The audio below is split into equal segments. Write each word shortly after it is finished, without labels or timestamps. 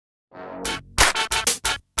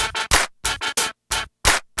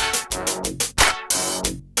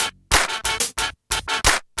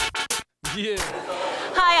Yeah.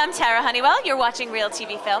 Hi, I'm Tara Honeywell. You're watching Real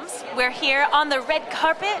TV Films. We're here on the red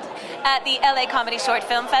carpet at the LA Comedy Short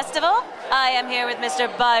Film Festival. I am here with Mr.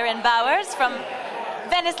 Byron Bowers from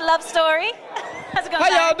Venice Love Story. How's it going,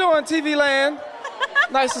 How y'all doing, TV land?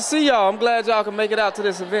 Nice to see y'all. I'm glad y'all can make it out to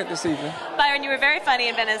this event this evening. Byron, you were very funny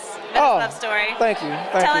in Venice Love Story. Thank you.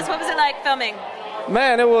 Tell us, what was it like filming?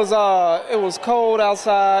 Man, it was cold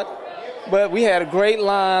outside, but we had great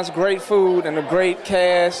lines, great food, and a great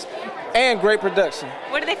cast, and great production.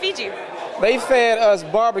 What did they feed you? They fed us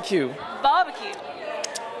barbecue. Barbecue.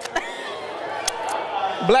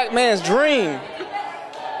 Black man's dream.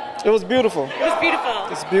 It was beautiful. It was beautiful.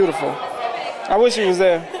 It's beautiful. I wish he was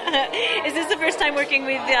there. Is this the first time working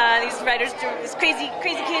with these writers, these crazy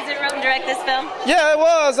kids that wrote and direct this film? Yeah, it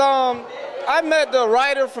was. I met the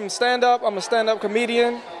writer from stand-up. I'm a stand-up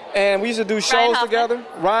comedian, and we used to do shows together.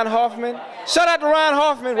 Ryan Hoffman. Shout out to Ryan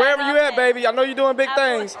Hoffman, wherever you at, baby. I know you're doing big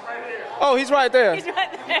things. Oh, he's right there. He's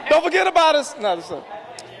right there. Don't forget about us. No,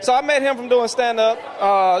 so I met him from doing stand-up,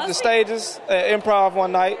 the stages, improv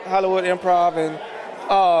one night, Hollywood Improv, and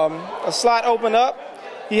a slot opened up.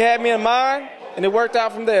 He had me in mind, and it worked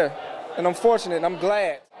out from there. And I'm fortunate, and I'm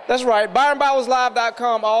glad. That's right,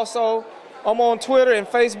 ByronBowersLive.com also. I'm on Twitter and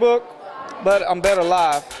Facebook, but I'm better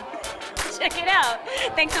live. Check it out.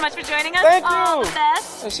 Thanks so much for joining us. Thank All you. the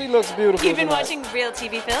best. And she looks beautiful. You've been tonight. watching Real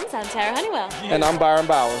TV Films. I'm Tara Honeywell. And I'm Byron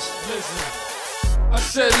Bowers. Listen, I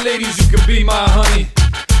said, ladies, you can be my honey,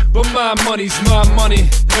 but my money's my money.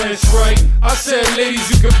 That's right. I said, ladies,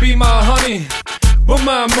 you can be my honey, but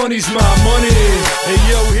my money's my money.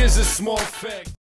 Hey, yo, here's a small fact.